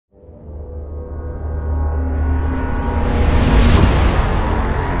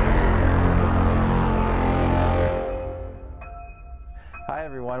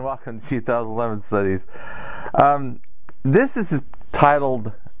and welcome to 2011 Studies. This is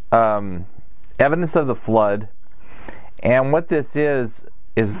titled Evidence of the Flood, and what this is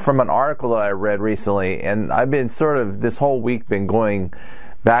from an article that I read recently, and I've been this whole week been going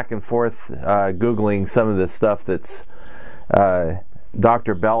back and forth Googling some of the stuff that's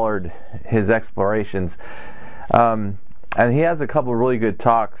Dr. Ballard, his explorations. And he has a couple of really good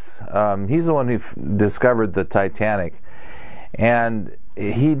talks. He's the one who discovered the Titanic. And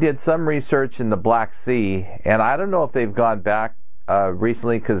he did some research in the Black Sea, and I don't know if they've gone back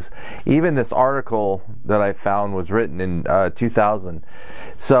recently, because even this article that I found was written in 2000.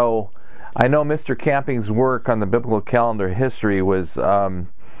 So I know Mr. Camping's work on the biblical calendar history was, oh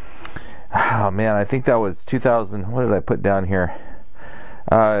man, I think that was 2000. What did I put down here?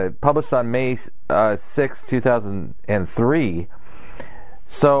 Published on May 6, 2003.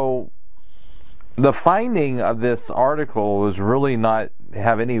 So the finding of this article was really not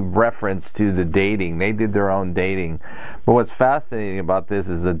have any reference to the dating. They did their own dating. But what's fascinating about this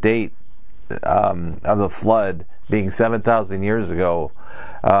is the date of the flood being 7,000 years ago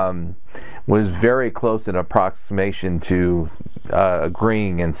was very close in approximation to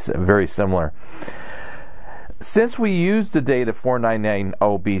agreeing and very similar. Since we use the date of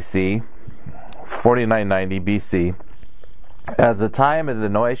 4990 BC, 4990 BC, as the time of the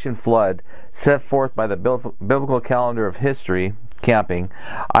Noachian flood set forth by the biblical calendar of history, Camping,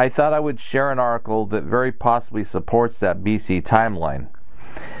 I thought I would share an article that very possibly supports that BC timeline.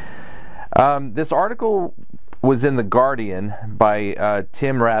 This article was in The Guardian by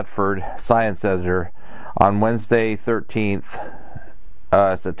Tim Radford, science editor, on Wednesday, 13th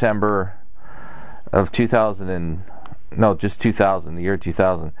September of 2000, the year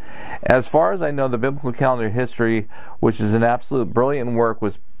 2000. As far as I know, the biblical calendar history, which is an absolute brilliant work,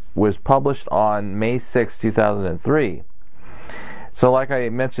 was published on May 6, 2003. So like I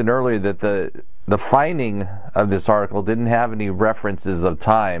mentioned earlier, that the finding of this article didn't have any references of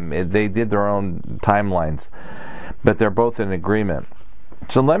time. They did their own timelines, but they're both in agreement.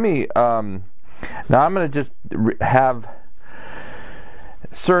 So let me, now I'm going to just have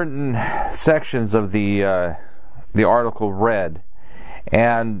certain sections of the article read,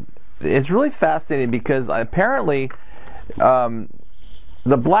 and it's really fascinating because apparently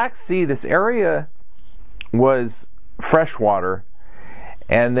the Black Sea, this area was freshwater,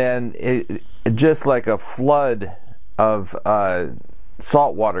 and then it just like a flood of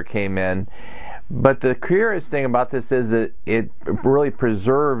salt water came in. But the curious thing about this is that it really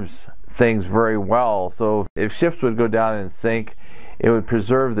preserves things very well. So if ships would go down and sink, it would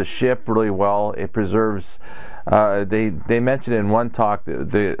preserve the ship really well. It preserves, they mentioned in one talk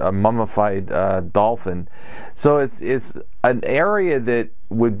a mummified dolphin. So it's an area that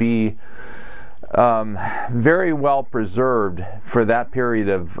would be very well preserved for that period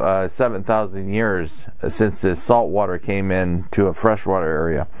of 7,000 years since the salt water came in to a freshwater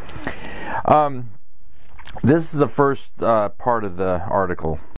area. This is the first part of the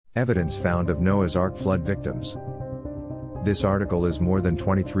article. Evidence found of Noah's Ark flood victims. This article is more than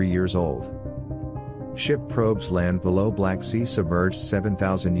 23 years old. Ship probes land below Black Sea submerged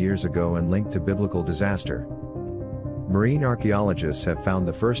 7,000 years ago and linked to biblical disaster. Marine archaeologists have found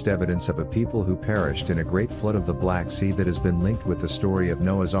the first evidence of a people who perished in a great flood of the Black Sea that has been linked with the story of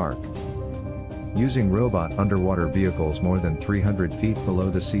Noah's Ark. Using robot underwater vehicles more than 300 feet below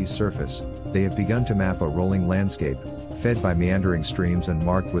the sea's surface, they have begun to map a rolling landscape, fed by meandering streams and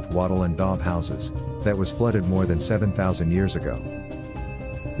marked with wattle and daub houses, that was flooded more than 7,000 years ago.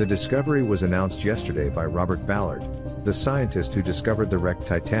 The discovery was announced yesterday by Robert Ballard, the scientist who discovered the wrecked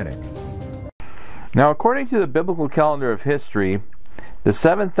Titanic. Now, according to the biblical calendar of history, the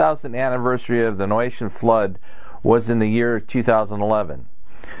 7,000th anniversary of the Noachian flood was in the year 2011,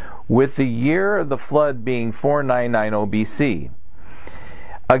 with the year of the flood being 4990 BC.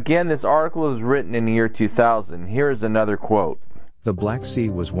 Again, this article was written in the year 2000. Here is another quote. The Black Sea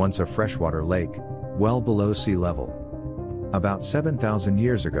was once a freshwater lake, well below sea level. About 7,000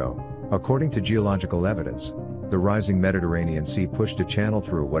 years ago, according to geological evidence, the rising Mediterranean Sea pushed a channel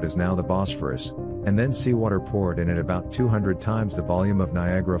through what is now the Bosphorus, and then seawater poured in at about 200 times the volume of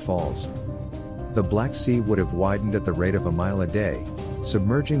Niagara Falls. The Black Sea would have widened at the rate of a mile a day,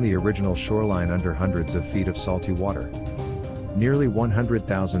 submerging the original shoreline under hundreds of feet of salty water. Nearly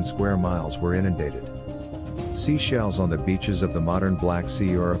 100,000 square miles were inundated. Seashells on the beaches of the modern Black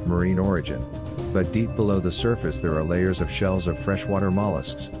Sea are of marine origin, but deep below the surface there are layers of shells of freshwater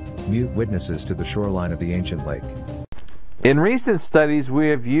mollusks, mute witnesses to the shoreline of the ancient lake. In recent studies, we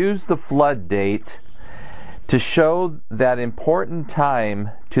have used the flood date to show that important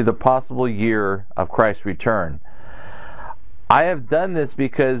time to the possible year of Christ's return. I have done this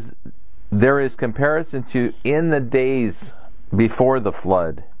because there is comparison to in the days before the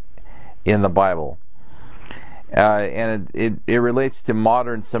flood in the Bible. And it relates to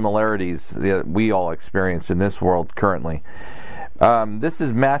modern similarities that we all experience in this world currently. This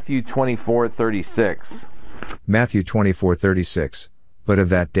is Matthew 24:36. Matthew 24:36. But of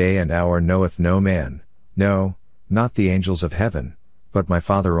that day and hour knoweth no man, no, not the angels of heaven, but my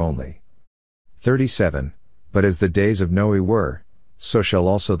Father only. 37. But as the days of Noe were, so shall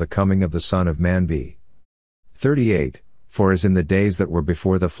also the coming of the Son of Man be. 38. For as in the days that were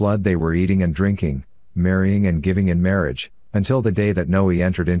before the flood they were eating and drinking, marrying and giving in marriage, until the day that Noe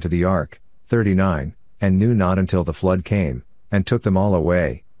entered into the ark. 39. And knew not until the flood came, and took them all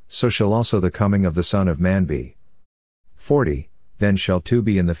away, so shall also the coming of the Son of Man be. 40. Then shall two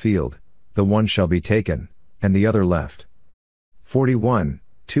be in the field, the one shall be taken, and the other left. 41.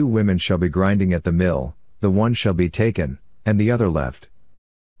 Two women shall be grinding at the mill, the one shall be taken, and the other left.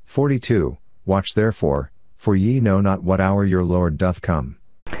 42. Watch therefore, for ye know not what hour your Lord doth come.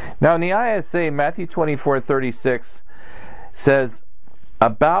 Now in the ISA, Matthew 24:36 says,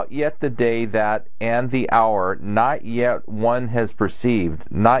 about yet the day that and the hour not yet one has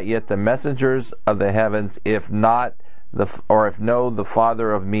perceived, not yet the messengers of the heavens, if no the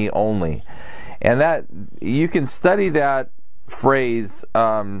Father of me only. And that you can study that phrase,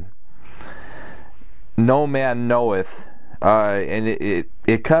 no man knoweth, and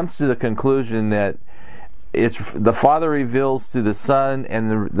it comes to the conclusion that it's the Father reveals to the Son,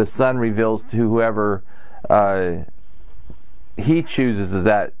 and the Son reveals to whoever He chooses. Is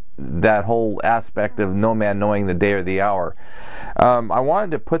that whole aspect of no man knowing the day or the hour. I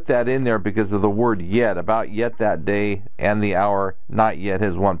wanted to put that in there because of the word yet, about yet that day and the hour not yet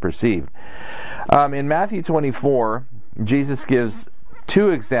has one perceived. In Matthew 24, Jesus gives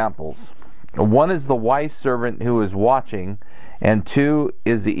two examples. One is the wise servant who is watching, and two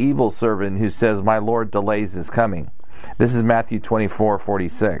is the evil servant who says, my Lord delays his coming. This is Matthew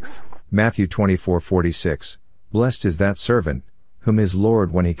 24:46. Matthew 24:46. Blessed is that servant, whom his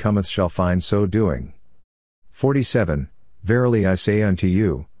Lord when he cometh shall find so doing. 47. Verily I say unto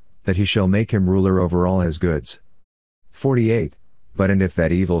you, that he shall make him ruler over all his goods. 48. But and if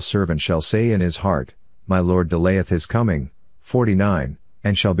that evil servant shall say in his heart, my Lord delayeth his coming. 49.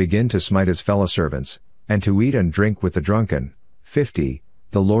 And shall begin to smite his fellow servants, and to eat and drink with the drunken. 50.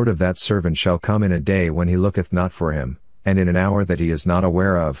 The Lord of that servant shall come in a day when he looketh not for him, and in an hour that he is not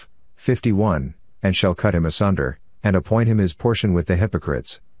aware of. 51. And shall cut him asunder, and appoint him his portion with the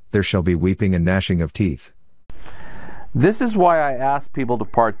hypocrites. There shall be weeping and gnashing of teeth. This is why I ask people to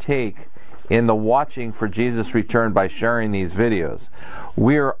partake in the watching for Jesus' return by sharing these videos.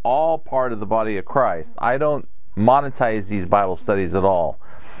 We are all part of the body of Christ. I don't monetize these Bible studies at all.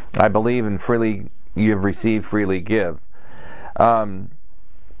 I believe in freely you have received, freely give. So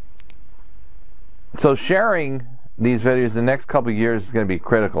sharing these videos the next couple of years is going to be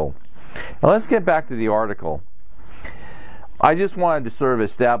critical. Now let's get back to the article. I just wanted to sort of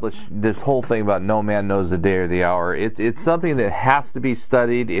establish this whole thing about no man knows the day or the hour. It's something that has to be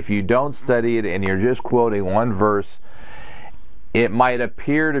studied. If you don't study it and you're just quoting one verse, it might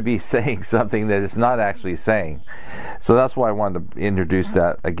appear to be saying something that it's not actually saying. So that's why I wanted to introduce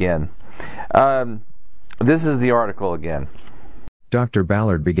that again. This is the article again. Dr.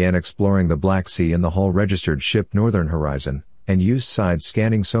 Ballard began exploring the Black Sea in the hull-registered ship Northern Horizon, and used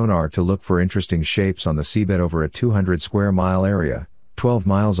side-scanning sonar to look for interesting shapes on the seabed over a 200-square-mile area, 12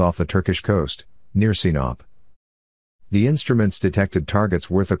 miles off the Turkish coast, near Sinop. The instruments detected targets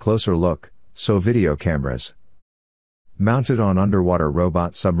worth a closer look, so video cameras mounted on underwater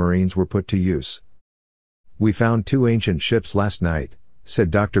robot submarines were put to use. We found two ancient ships last night, said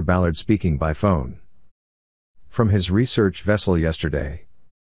Dr. Ballard speaking by phone from his research vessel yesterday.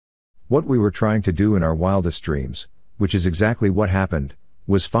 What we were trying to do in our wildest dreams, which is exactly what happened,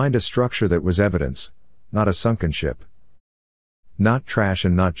 was find a structure that was evidence, not a sunken ship. Not trash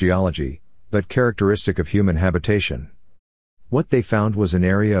and not geology, but characteristic of human habitation. What they found was an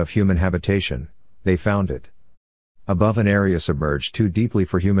area of human habitation. They found it above an area submerged too deeply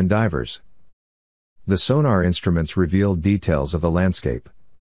for human divers. The sonar instruments revealed details of the landscape.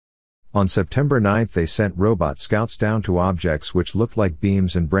 On September 9th they sent robot scouts down to objects which looked like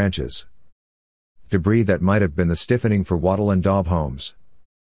beams and branches. Debris that might have been the stiffening for wattle and daub homes.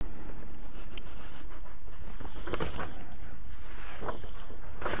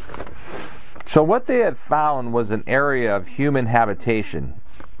 So what they had found was an area of human habitation.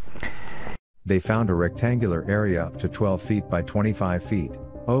 They found a rectangular area up to 12 feet by 25 feet,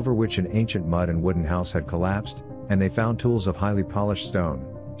 over which an ancient mud and wooden house had collapsed, and they found tools of highly polished stone,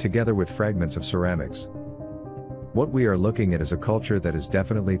 together with fragments of ceramics. What we are looking at is a culture that is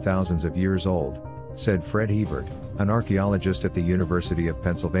definitely thousands of years old, said Fred Hebert, an archaeologist at the University of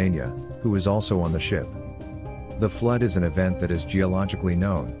Pennsylvania, who is also on the ship. The flood is an event that is geologically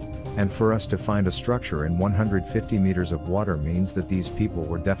known, and for us to find a structure in 150 meters of water means that these people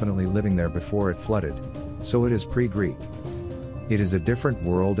were definitely living there before it flooded, so it is pre-Greek. It is a different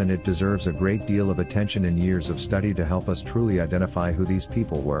world and it deserves a great deal of attention and years of study to help us truly identify who these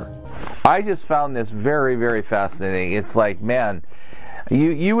people were. I just found this very, very fascinating. It's like, man,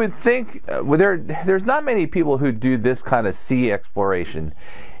 you would think there's not many people who do this kind of sea exploration.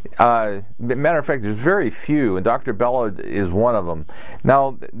 Matter of fact, there's very few, and Dr. Ballard is one of them.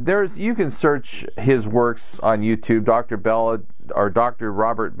 Now, you can search his works on YouTube, Dr. Ballard or Dr.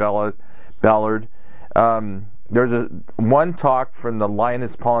 Robert Ballard. There's one talk from the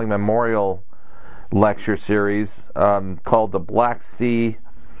Linus Pauling Memorial Lecture Series called the Black Sea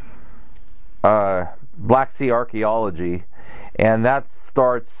Archaeology, and that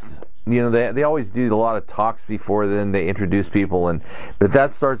starts. They always do a lot of talks before then they introduce people, but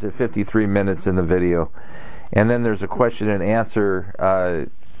that starts at 53 minutes in the video, and then there's a question and answer.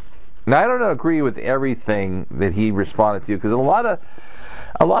 Now I don't agree with everything that he responded to, because a lot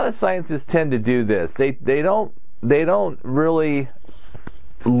of scientists tend to do this. They don't really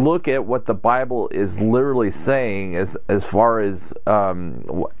look at what the Bible is literally saying as far as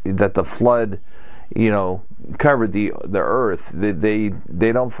that the flood covered the earth.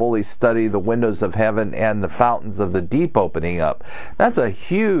 They don't fully study the windows of heaven and the fountains of the deep opening up. That's a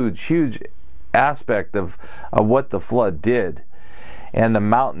huge aspect of what the flood did. And the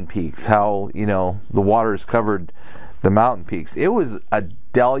mountain peaks, how the waters covered the mountain peaks. It was a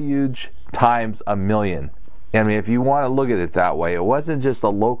deluge times a million. I mean, if you want to look at it that way, it wasn't just a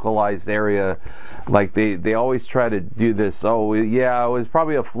localized area like they always try to do this. Oh, yeah, it was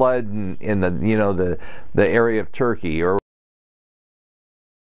probably a flood in the area of Turkey, or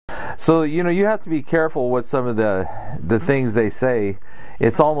so you have to be careful with some of the things they say.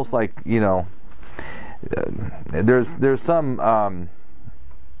 It's almost like there's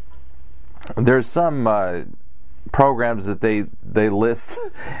some programs that they list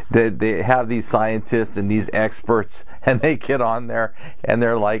that they have these scientists and these experts, and they get on there and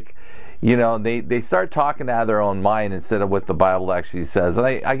they're like, they start talking out of their own mind instead of what the Bible actually says. And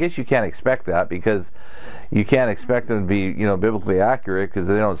I guess you can't expect that, because you can't expect them to be biblically accurate, because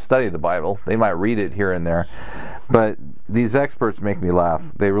they don't study the Bible. They might read it here and there, but these experts make me laugh.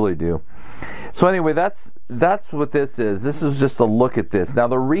 They really do. So anyway, that's what this is. This is just a look at this. Now,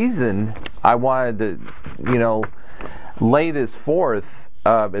 the reason I wanted to, lay this forth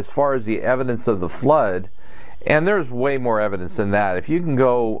as far as the evidence of the flood, and there's way more evidence than that. If you can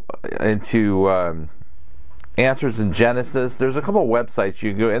go into Answers in Genesis, there's a couple of websites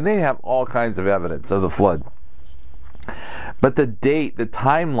you can go, and they have all kinds of evidence of the flood. But the date, the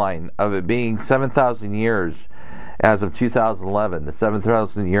timeline of it being 7,000 years as of 2011, the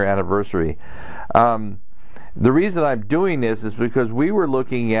 7,000 year anniversary. The reason I'm doing this is because we were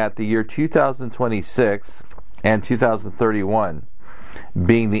looking at the year 2026 and 2031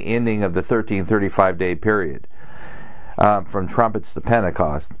 being the ending of the 1335-day period from trumpets to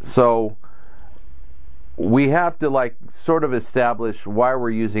Pentecost. So we have to sort of establish why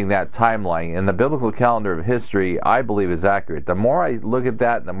we're using that timeline, and the biblical calendar of history, I believe, is accurate. The more I look at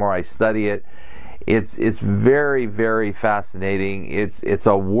that, the more I study it, it's very, very fascinating. It's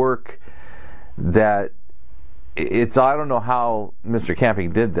a work that I don't know how Mr.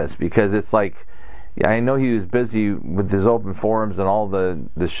 Camping did this, because it's like, I know he was busy with his open forums and all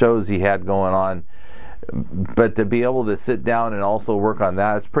the shows he had going on, but to be able to sit down and also work on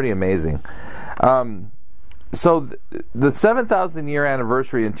that, it's pretty amazing. So the 7,000 year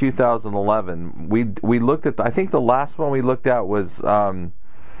anniversary in 2011, we looked at, I think the last one we looked at was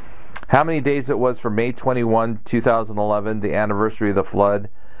how many days it was from May 21, 2011, the anniversary of the flood,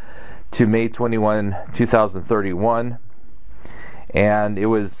 to May 21, 2031. And it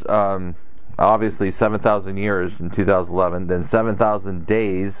was obviously 7,000 years in 2011, then 7,000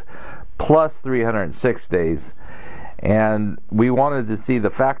 days plus 306 days. And we wanted to see the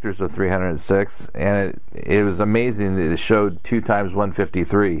factors of 306, and it was amazing that it showed 2 times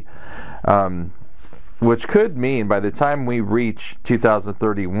 153, which could mean by the time we reach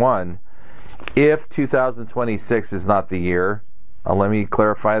 2031, if 2026 is not the year, let me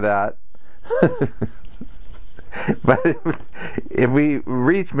clarify that. But if we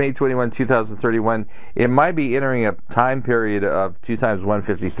reach May 21, 2031, it might be entering a time period of 2 times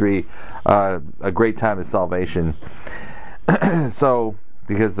 153, a great time of salvation. So,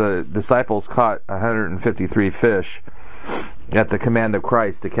 because the disciples caught 153 fish at the command of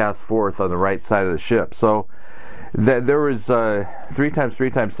Christ to cast forth on the right side of the ship. So, There was 3 times 3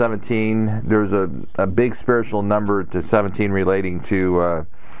 times 17. There's a big spiritual number to 17 relating to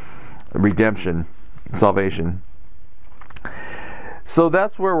redemption, salvation. So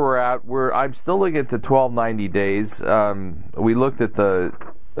that's where we're at. I'm still looking at the 1290 days. We looked at the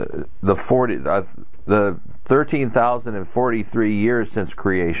 13,043 years since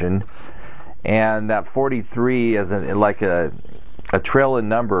creation, and that 43 as like a trailing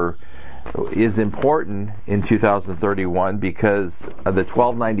number is important in 2031 because the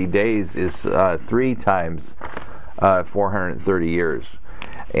 1290 days is 3 times 430 years.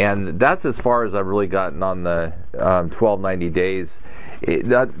 And that's as far as I've really gotten on the 1290 days.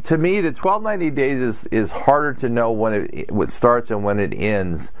 To me, the 1290 days is harder to know when it starts and when it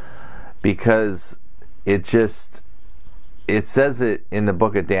ends, because it says it in the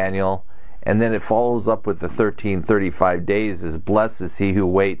book of Daniel, and then it follows up with the 1335 days, as blessed is he who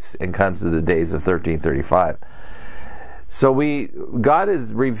waits and comes to the days of 1335. So God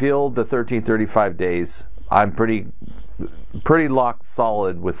has revealed the 1335 days. I'm pretty locked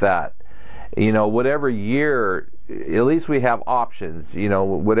solid with that. You know, whatever year, at least we have options. You know,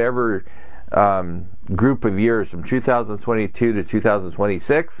 whatever group of years from 2022 to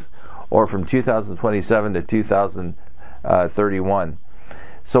 2026, or from 2027 to 2031.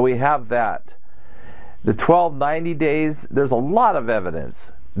 So we have that. The 1290 days, there's a lot of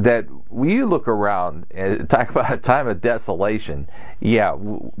evidence that when you look around and talk about a time of desolation, yeah,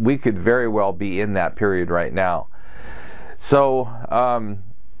 we could very well be in that period right now. So,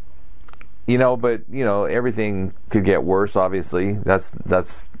 you know, but, you know, everything could get worse, obviously. That's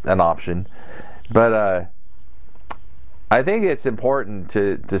an option. But I think it's important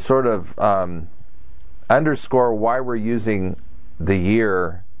to sort of underscore why we're using the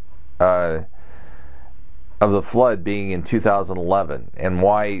year of the flood being in 2011, and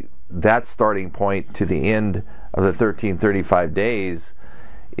why that starting point to the end of the 1335 days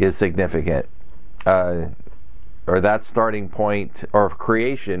is significant. Or that starting point, or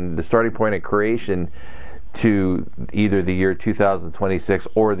creation, the starting point of creation to either the year 2026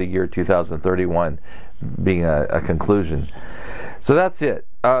 or the year 2031 being a conclusion. So that's it.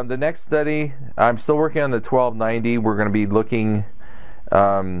 The next study, I'm still working on the 1290. We're going to be looking...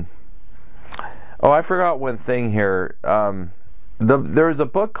 oh, I forgot one thing here. There's a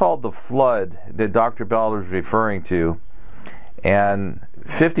book called The Flood that Dr. Bell is referring to, and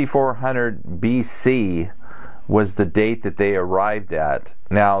 5400 BC was the date that they arrived at.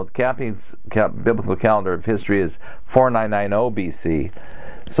 Now, Camping's biblical calendar of history is 4990 BC.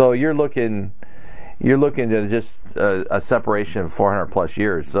 So you're looking at just a separation of 400 plus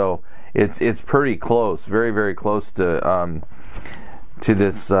years. So it's pretty close, very, very close to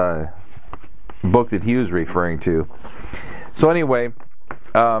this book that he was referring to. So anyway,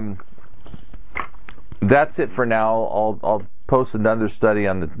 that's it for now. I'll post another study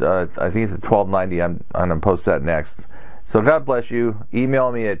on the I think it's the 1290. I'm going to post that next. So God bless you.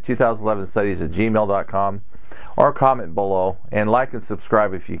 Email me at 2011studies@gmail.com, or comment below, and like and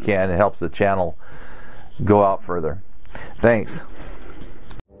subscribe if you can. It helps the channel go out further. Thanks.